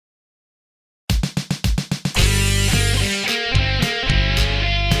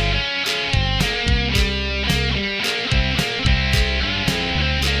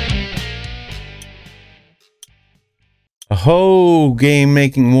Ho, game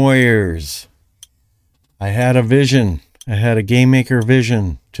making warriors. I had a vision. I had a game maker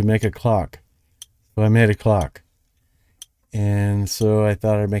vision to make a clock. So I made a clock. And so I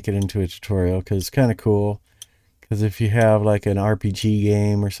thought I'd make it into a tutorial because it's kind of cool. Because if you have like an RPG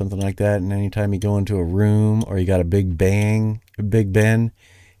game or something like that, and anytime you go into a room or you got a Big Ben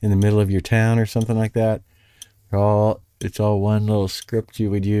in the middle of your town or something like that, it's all one little script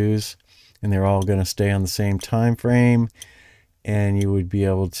you would use, and they're all going to stay on the same time frame, and you would be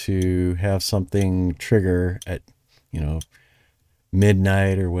able to have something trigger at,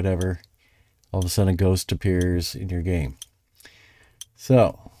 midnight or whatever. All of a sudden a ghost appears in your game.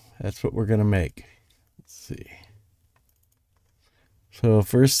 So that's what we're going to make. Let's see. So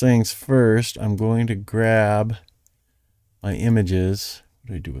first things first, I'm going to grab my images. What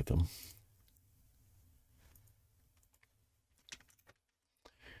do I do with them?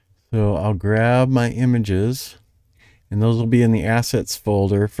 So I'll grab my images, and those will be in the assets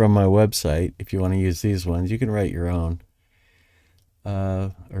folder from my website. If you want to use these ones, you can write your own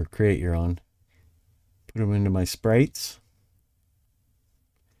or create your own. Put them into my sprites.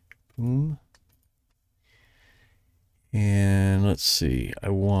 Boom. And let's see,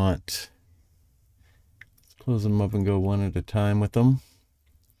 let's close them up and go one at a time with them.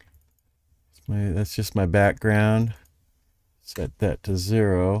 That's just my background. Set that to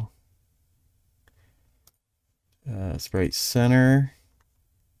 0. Sprite center.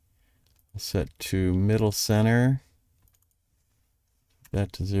 I'll set to middle center.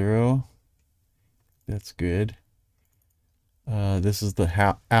 That to 0. That's good. This is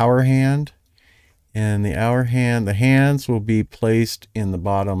the hour hand. And the hands will be placed in the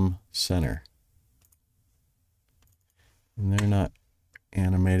bottom center. And they're not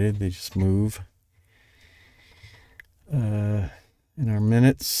animated, they just move. In our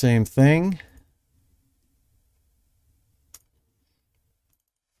minutes, same thing.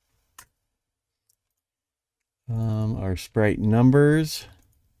 Our sprite numbers,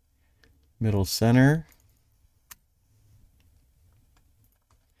 middle center.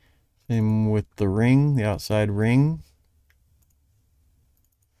 Same with the ring, the outside ring.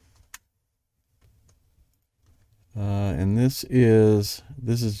 And this is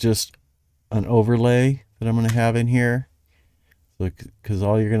just an overlay that I'm going to have in here. So, because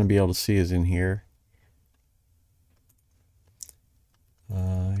all you're going to be able to see is in here.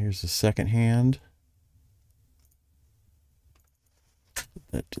 Here's the second hand. Put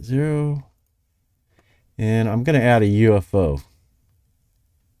that to 0. And I'm going to add a UFO.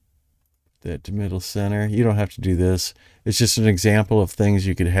 That to middle center. You don't have to do this. It's just an example of things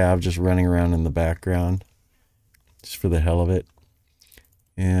you could have just running around in the background, just for the hell of it.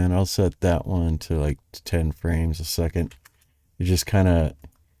 And I'll set that one to like 10 frames a second. It just kind of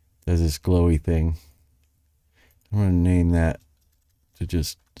does this glowy thing. I'm going to name that to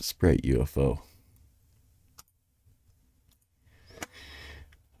just Sprite UFO.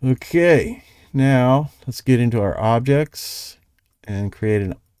 Okay, now let's get into our objects and create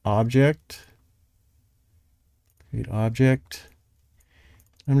an object. Create object.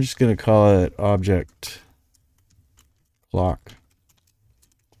 I'm just going to call it object clock.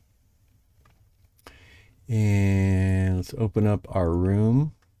 And let's open up our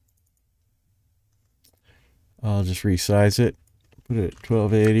room. I'll just resize it. Put it at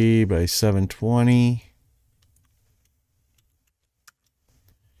 1280 by 720.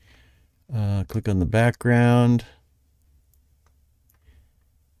 Click on the background.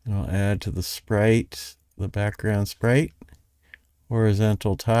 And I'll add to the sprite, the background sprite.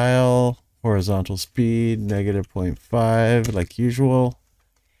 Horizontal tile, horizontal speed, -0.5 like usual.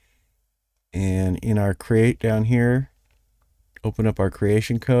 And in our create down here, open up our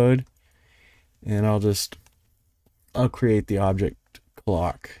creation code, and I'll create the object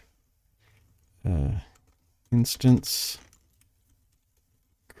clock. Instance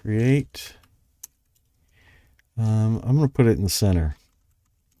create. I'm going to put it in the center.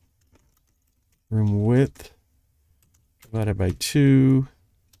 Room width divided by 2.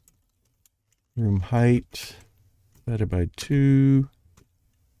 Room height divided by 2.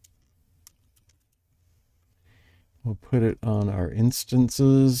 We'll put it on our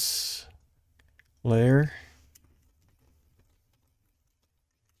instances layer.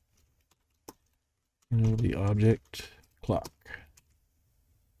 And it'll be object clock.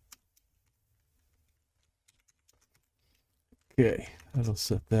 Okay, that'll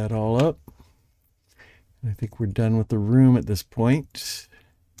set that all up. I think we're done with the room at this point.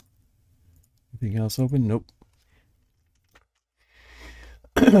 Anything else open? Nope.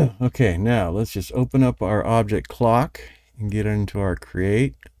 Okay, now let's just open up our object clock and get into our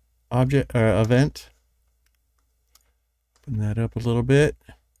create object event. Open that up a little bit.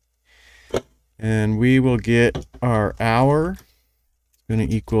 And we will get our hour. It's going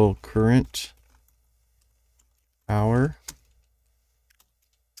to equal current hour.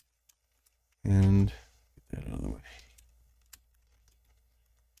 And get that out of the way.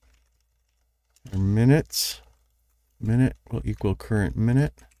 Our minutes. Minute will equal current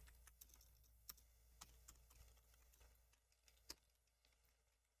minute.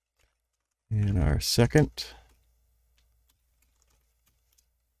 And our second.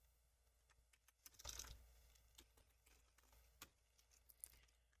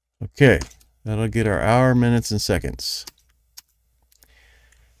 Okay, that'll get our hour, minutes, and seconds.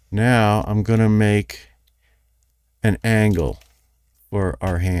 Now I'm going to make an angle for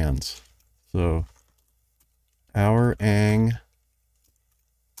our hands. So hour ang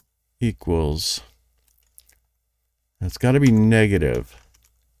equals, it's got to be negative.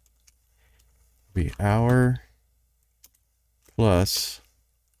 Be hour plus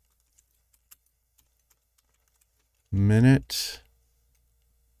minute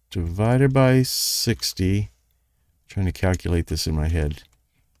divided by 60. I'm trying to calculate this in my head.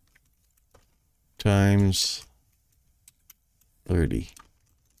 Times 30.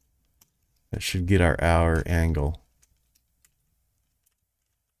 That should get our hour angle.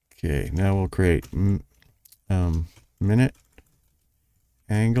 Okay, now we'll create minute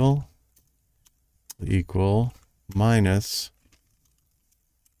angle equal minus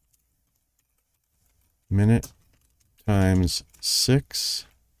minute times 6,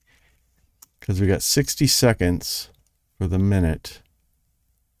 because we got 60 seconds for the minute.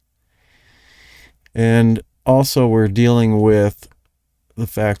 And also we're dealing with the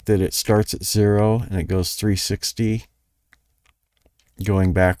fact that it starts at 0 and it goes 360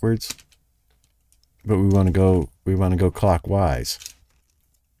 going backwards, but we want to go clockwise.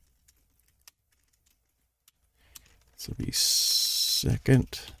 So the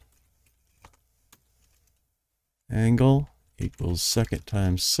second angle equals second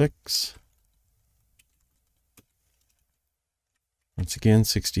times 6. Once again,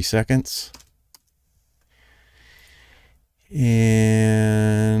 60 seconds.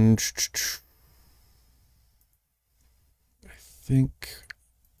 And I think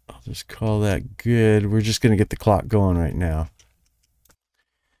I'll just call that good. We're just going to get the clock going right now.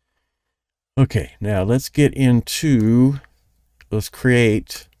 Okay, now let's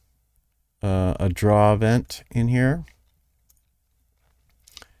create a draw event in here.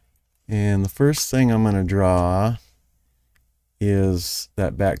 And the first thing I'm going to draw is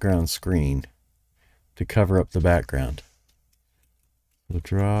that background screen to cover up the background. We'll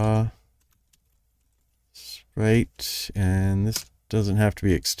draw sprite, and this doesn't have to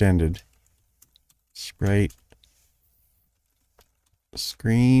be extended. Sprite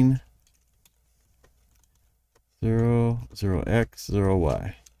screen 0, 0x,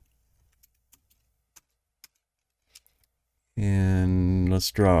 0y. And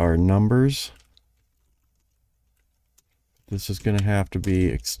let's draw our numbers. This is going to have to be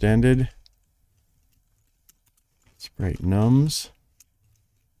extended. Sprite nums.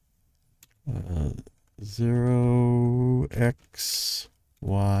 0x,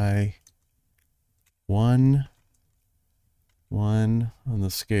 y, 1, 1 on the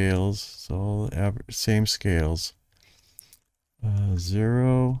scales, so all same scales.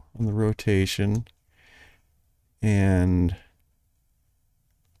 0 on the rotation, and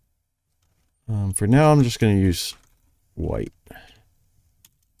for now I'm just going to use white.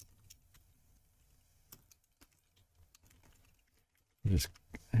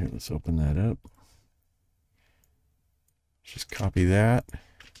 Here, let's open that up. Just copy that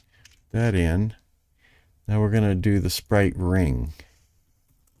in. Now we're going to do the sprite ring.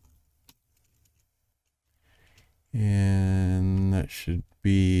 And that should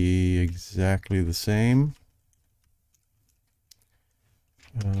be exactly the same.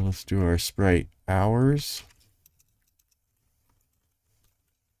 Let's do our sprite hours.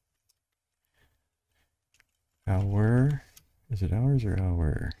 Hour. Is it hours or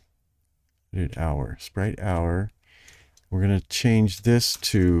hour? I did hour. Sprite hour. We're going to change this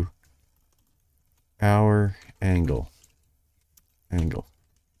to hour angle.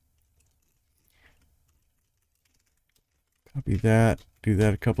 Copy that. Do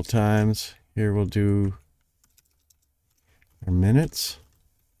that a couple times. Here we'll do our minutes.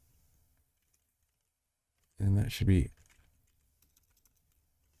 And that should be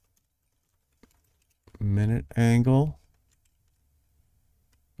minute angle.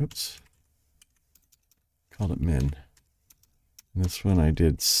 Oops. Called it min. And this one I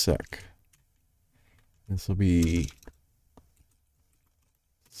did sec. This will be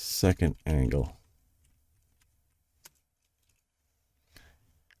second angle.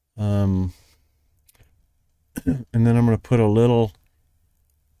 And then I'm going to put a little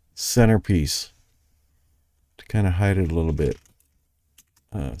centerpiece to kind of hide it a little bit.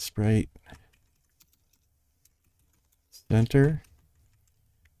 Sprite center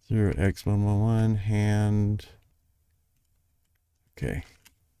 0x111 hand. Okay,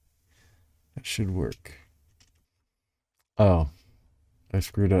 that should work. Oh, I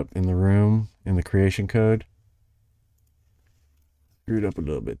screwed up in the room in the creation code. Screwed up a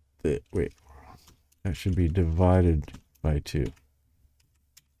little bit. Wait, that should be divided by 2. I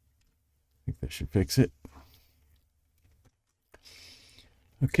think that should fix it.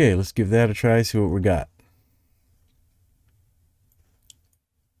 Okay, let's give that a try, see what we got.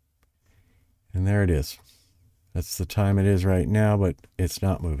 And there it is. That's the time it is right now, but it's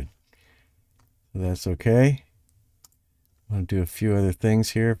not moving. So that's okay. I'm going to do a few other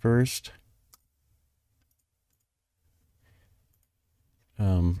things here first.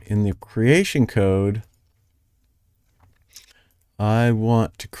 In the creation code, I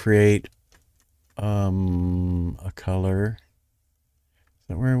want to create a color. Is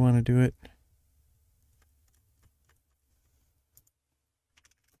that where I want to do it?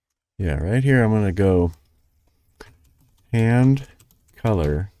 Yeah, right here I'm going to go hand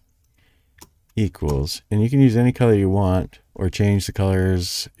color equals, and you can use any color you want or change the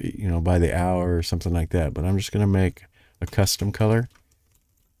colors, you know, by the hour or something like that, but I'm just going to make a custom color.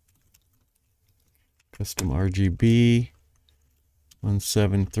 Custom RGB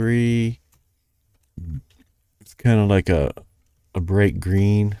 173. It's kind of like a bright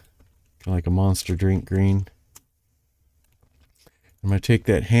green, kind of like a Monster drink green. I'm going to take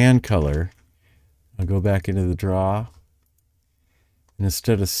that hand color, I'll go back into the draw, and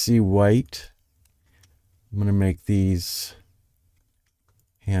instead of C white, I'm going to make these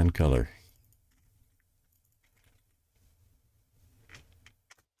hand color.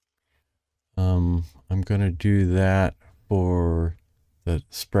 I'm going to do that for the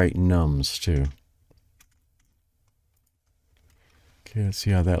sprite nums too. Okay, let's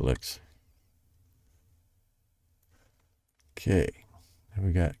see how that looks. Okay,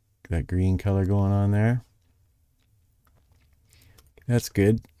 we got that green color going on there. That's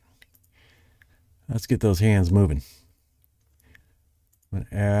good. Let's get those hands moving. I'm going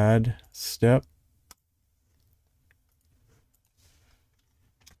to add step.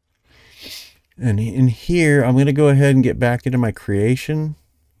 And in here, I'm going to go ahead and get back into my creation,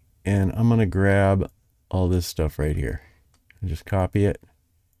 and I'm going to grab all this stuff right here and just copy it,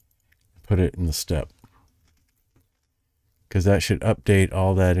 put it in the step, because that should update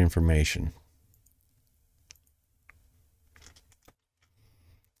all that information.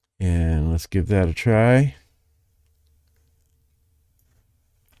 And let's give that a try.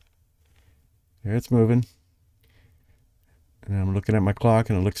 There, it's moving. And I'm looking at my clock,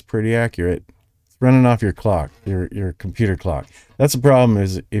 and it looks pretty accurate. Running off your clock, your computer clock. That's the problem,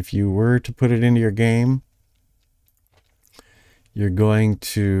 is if you were to put it into your game, you're going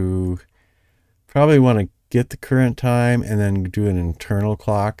to probably want to get the current time and then do an internal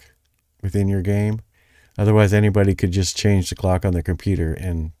clock within your game. Otherwise, anybody could just change the clock on their computer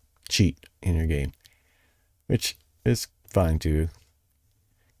and cheat in your game, which is fine too.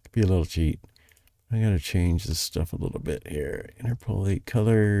 Could be a little cheat. I gotta change this stuff a little bit here. Interpolate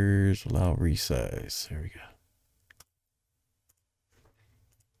colors, allow resize. There we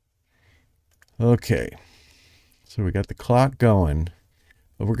go. Okay, so we got the clock going,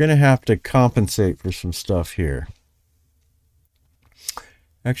 but we're gonna have to compensate for some stuff here.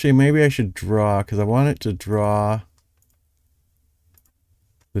 Actually, maybe I should draw, because I want it to draw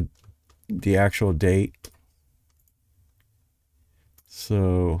the actual date.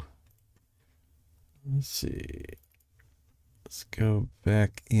 So let's see. Let's go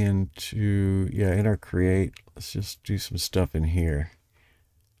back into, yeah, in our create. Let's just do some stuff in here.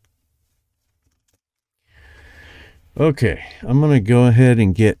 Okay, I'm going to go ahead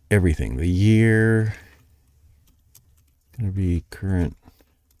and get everything. The year, going to be current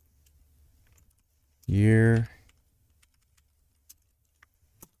year.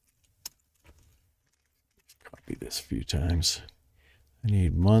 Copy this a few times. I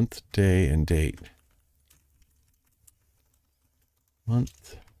need month, day, and date.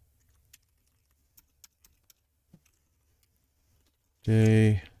 Month,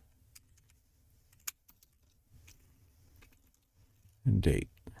 day, and date.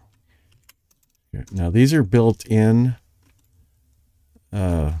 Now these are built-in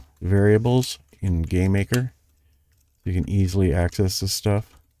variables in Gamemaker. You can easily access this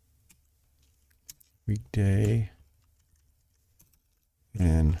stuff. Weekday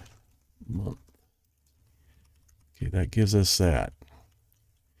and month. Okay, that gives us that.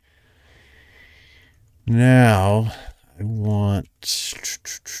 Now I'm going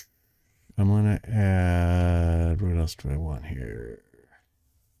to add, what else do I want here?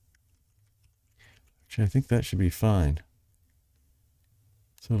 Actually, I think that should be fine.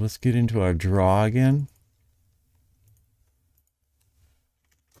 So let's get into our draw again.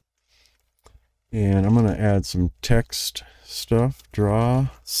 And I'm going to add some text stuff. Draw,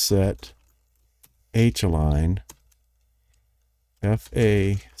 set, H-align,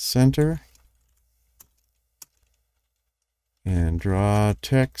 FA center, and draw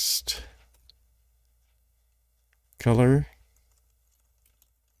text, color,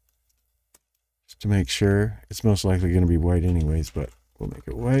 just to make sure. It's most likely going to be white anyways, but we'll make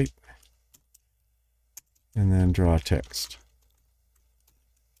it white. And then draw text.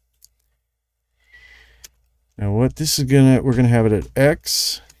 Now what this is we're gonna have it at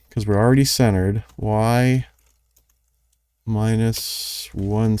X, because we're already centered, Y minus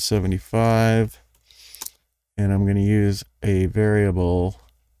 175, and I'm gonna use a variable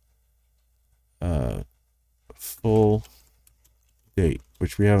full date,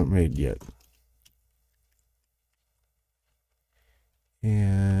 which we haven't made yet.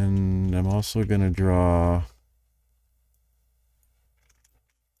 And I'm also gonna draw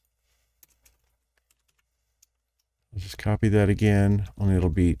I'll just copy that again, only it'll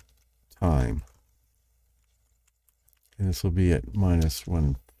be time. And this will be at minus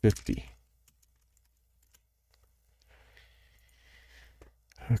 150.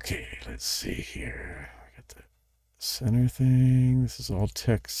 Okay, let's see here. I got the center thing. This is all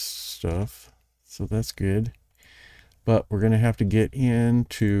text stuff, so that's good. But we're going to have to get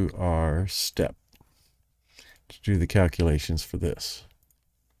into our step to do the calculations for this.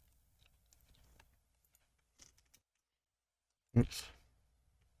 Oops.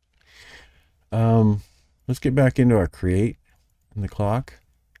 Let's get back into our create in the clock.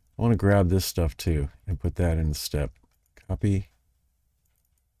 I want to grab this stuff too and put that in the step. Copy.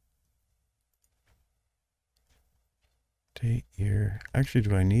 Date, year. Actually,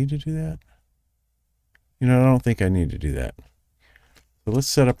 do I need to do that? You know, I don't think I need to do that. So let's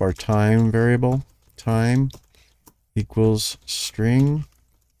set up our time variable. Time equals string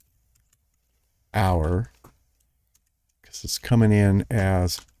hour, because it's coming in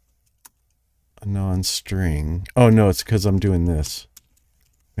as a non-string. Oh no, it's because I'm doing this.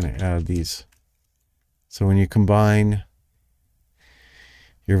 I'm going to add these. So when you combine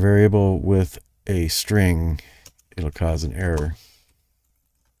your variable with a string, it'll cause an error.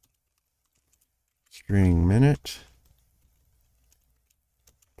 String minute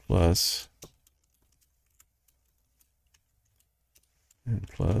plus and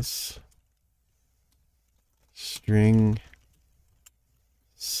plus string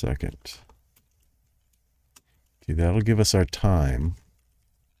second. Okay, that'll give us our time.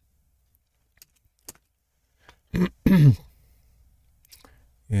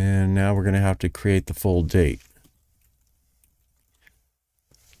 And now we're going to have to create the full date.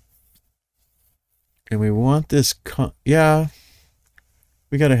 And we want this, yeah,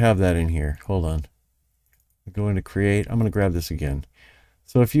 we got to have that in here. Hold on. I'm going to create. I'm going to grab this again.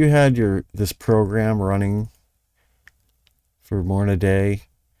 So if you had this program running for more than a day,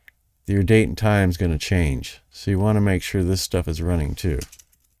 your date and time is going to change. So you want to make sure this stuff is running too.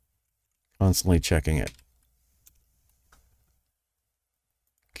 Constantly checking it.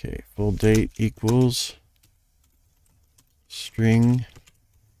 Okay, full date equals string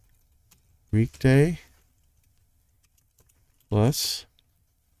weekday plus,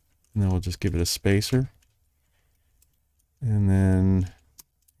 and then we'll just give it a spacer. And then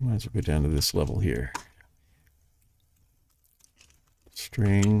might as well go down to this level here.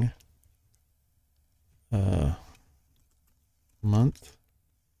 String month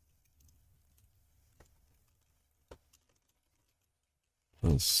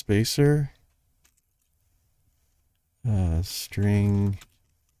plus spacer, string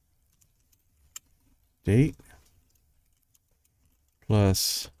date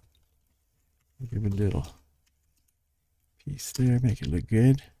plus, give it a little piece there, make it look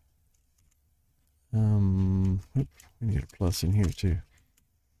good. We need a plus in here too.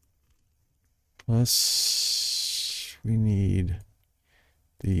 Plus, we need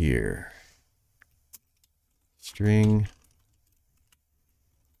the year. String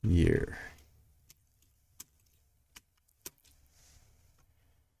year.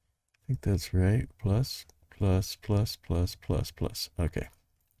 I think that's right. Plus, plus, plus, plus, plus, plus. Okay.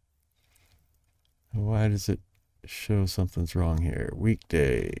 Why does it show something's wrong here?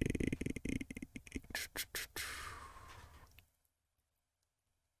 Weekday.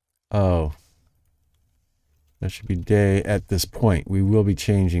 Oh. That should be day at this point. We will be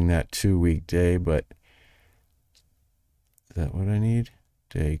changing that to weekday, but Is that what I need?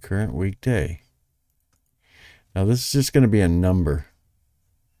 Day, current weekday. Now this is just going to be a number.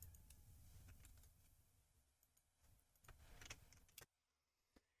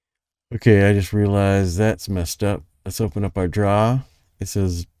 Okay, I just realized that's messed up. Let's open up our draw. It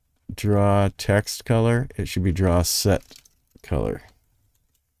says draw text color. It should be draw set color.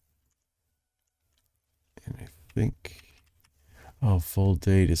 And I think, oh, full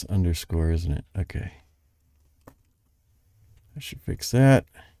date is underscore, isn't it? Okay. I should fix that.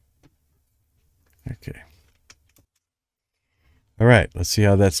 Okay. All right, let's see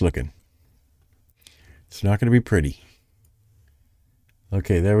how that's looking. It's not going to be pretty.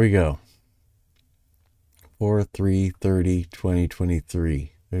 Okay, there we go. 4/3/30/2023.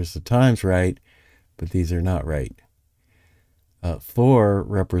 There's the times right, but these are not right. 4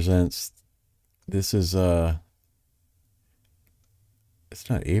 represents, this is, it's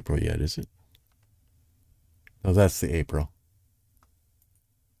not April yet, is it? Oh, that's the April.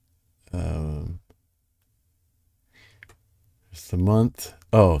 It's the month.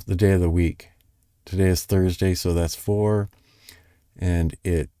 Oh, the day of the week. Today is Thursday, so that's 4. And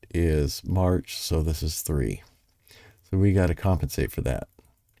it is March, so this is 3. So we got to compensate for that.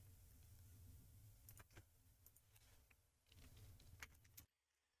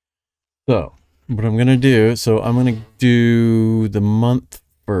 So what I'm going to do, so I'm going to do the month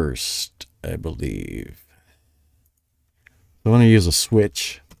first, I believe. So I'm going to use a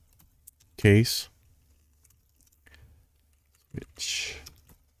switch case. Switch.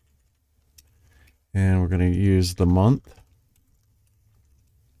 And we're going to use the month.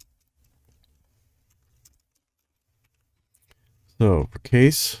 So for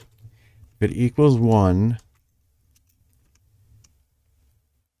case, if it equals 1,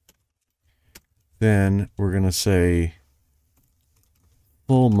 then we're going to say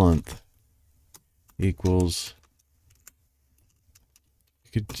full month equals,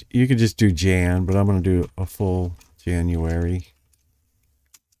 you could just do Jan, but I'm going to do a full January.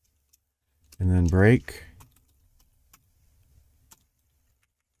 And then break.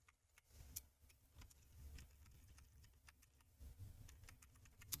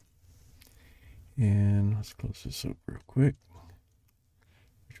 And let's close this up real quick.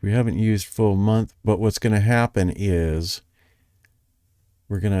 We haven't used full month, but what's going to happen is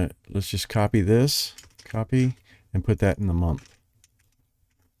we're going to, let's just copy this, copy, and put that in the month.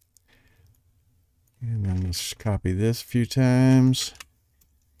 And then let's copy this a few times.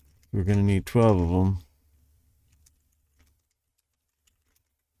 We're going to need 12 of them.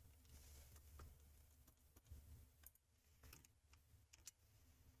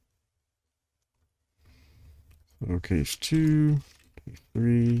 So case 2, case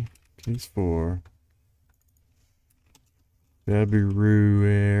 3, case 4,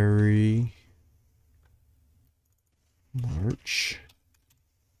 February, March,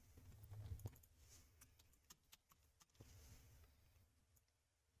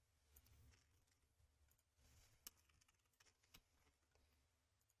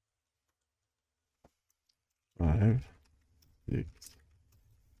 five, 6,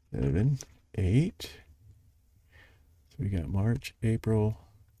 7, 8. So we got March, April,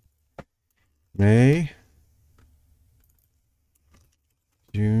 May,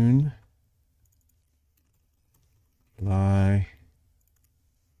 June, July,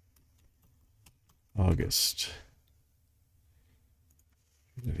 August.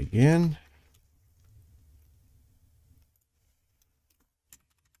 Do that again.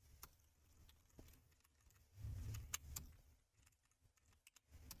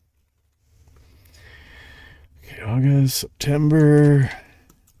 Okay, August, September.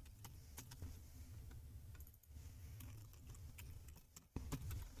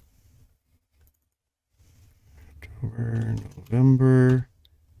 October, November.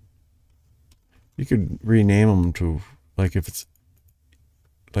 You could rename them to, like, if it's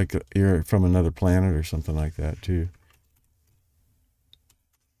like you're from another planet or something like that too.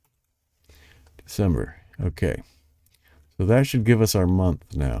 December. Okay. So that should give us our month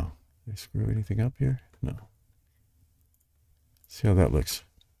now. Did I screw anything up here? No. See how that looks.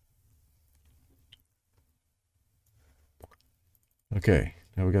 Okay.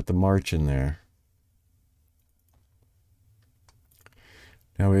 Now we got the March in there.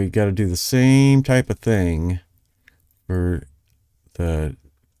 Now we got to do the same type of thing for the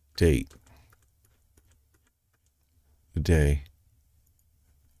date. The day.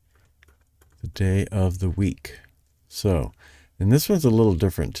 The day of the week. So, and this one's a little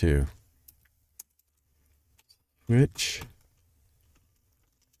different too. Which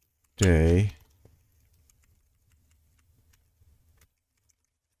day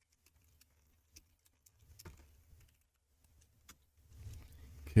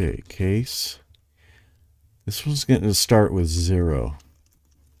Okay, case. This one's going to start with 0.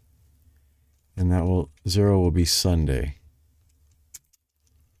 And that will 0 will be Sunday.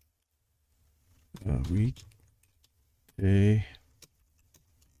 Weekday.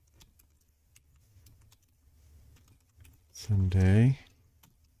 Sunday.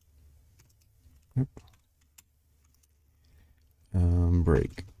 Yep.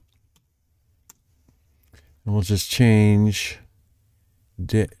 Break. And we'll just change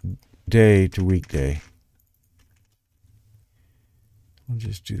day to weekday. We'll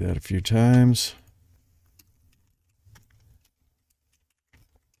just do that a few times.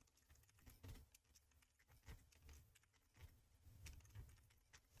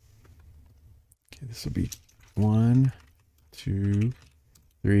 Okay, this will be 1, 2,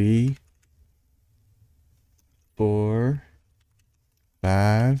 3, 4,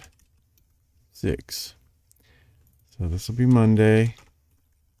 5, 6. So this will be Monday.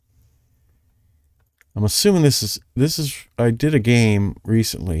 I'm assuming this is I did a game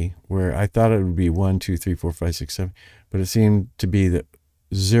recently where I thought it would be 1, 2, 3, 4, 5, 6, 7, but it seemed to be that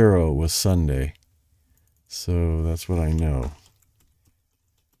 0 was Sunday. So that's what I know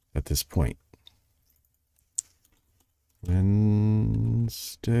at this point. Wednesday,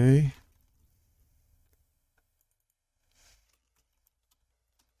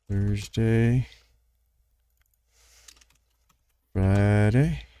 Thursday,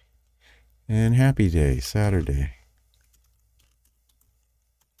 Friday, and happy day, Saturday.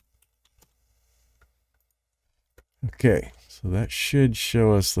 Okay, so that should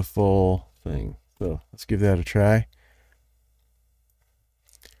show us the full thing. So let's give that a try.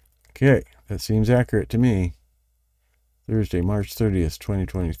 Okay, that seems accurate to me. Thursday, March 30th,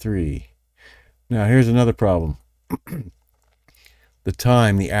 2023. Now here's another problem. The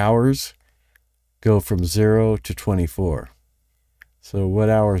time, the hours, go from 0 to 24. So what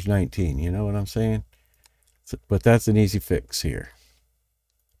hour is 19? You know what I'm saying? So, but that's an easy fix here.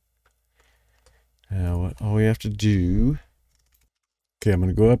 Now all we have to do... Okay, I'm going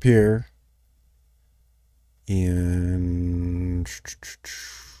to go up here. And...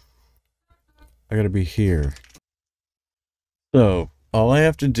 I got to be here. So all we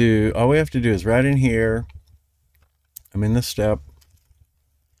have to do is right in here. I'm in this step.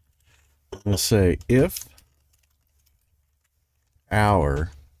 I'm going to say if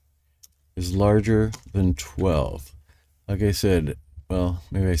hour is larger than 12. Like I said, well,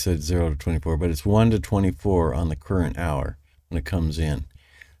 maybe I said 0 to 24, but it's 1 to 24 on the current hour when it comes in.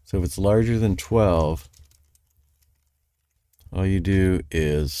 So if it's larger than 12, all you do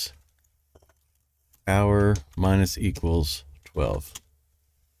is hour minus equals 12.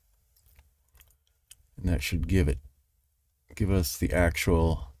 And that should give us the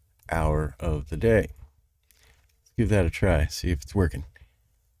actual hour of the day. Let's give that a try, see if it's working.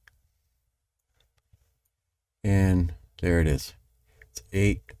 And there it is. It's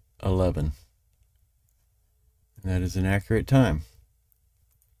 8:11. And that is an accurate time.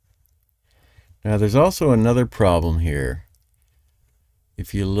 Now there's also another problem here.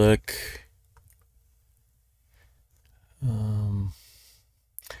 If you look,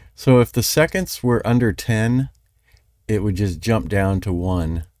 so if the seconds were under 10, it would just jump down to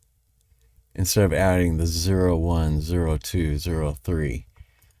 1 instead of adding the 0, 1, 0, 2, 0, 3.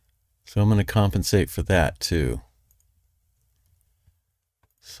 So I'm going to compensate for that too.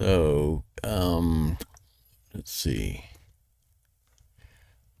 So let's see.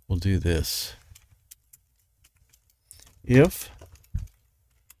 We'll do this. If,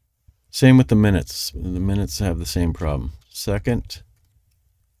 same with the minutes. The minutes have the same problem. Second,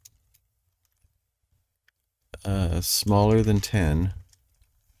 smaller than 10.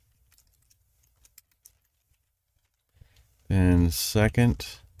 Then second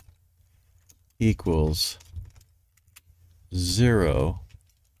equals 0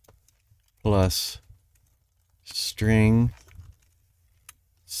 plus string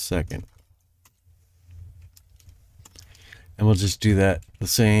second. And we'll just do that, the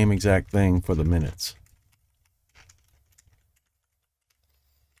same exact thing for the minutes.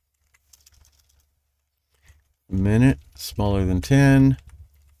 Minute smaller than 10.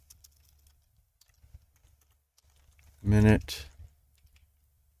 Minute.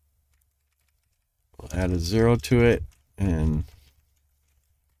 We'll add a 0 to it and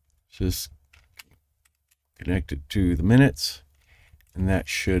just connect it to the minutes, and that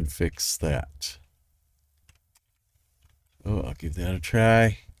should fix that. Oh, I'll give that a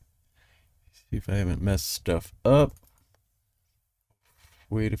try. See if I haven't messed stuff up.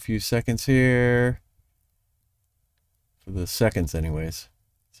 Wait a few seconds here. For the seconds anyways.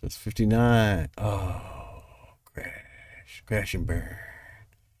 So it's 59. Oh, crash and burn.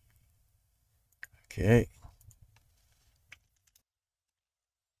 Okay.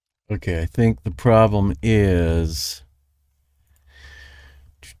 Okay, I think the problem is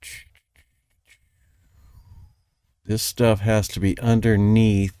this stuff has to be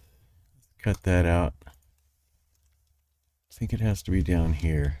underneath. Cut that out. I think it has to be down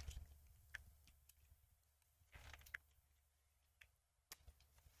here.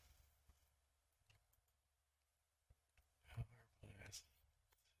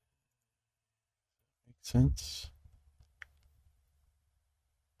 Makes sense.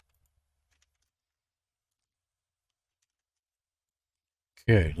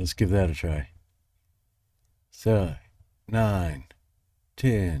 Okay, let's give that a try. So, 9,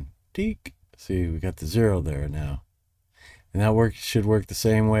 10, teak. See, we got the 0 there now. And that should work the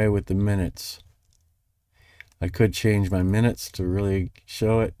same way with the minutes. I could change my minutes to really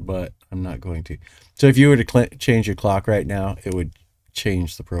show it, but I'm not going to. So if you were to change your clock right now, it would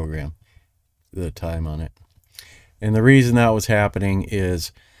change the program, the time on it. And the reason that was happening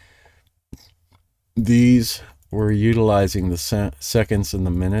is these were utilizing the seconds and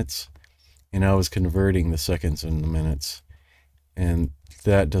the minutes, and I was converting the seconds and the minutes. And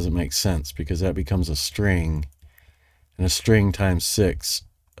that doesn't make sense because that becomes a string, and a string times 6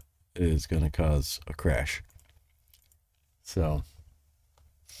 is going to cause a crash. So,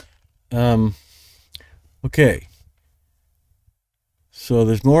 okay. So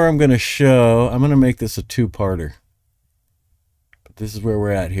there's more I'm going to show. I'm going to make this a two-parter. But this is where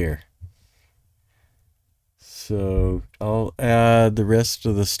we're at here. So I'll add the rest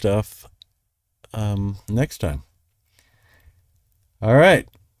of the stuff next time. All right.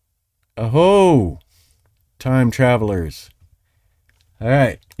 Aho! Time travelers. All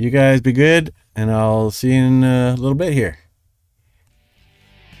right. You guys be good, and I'll see you in a little bit here.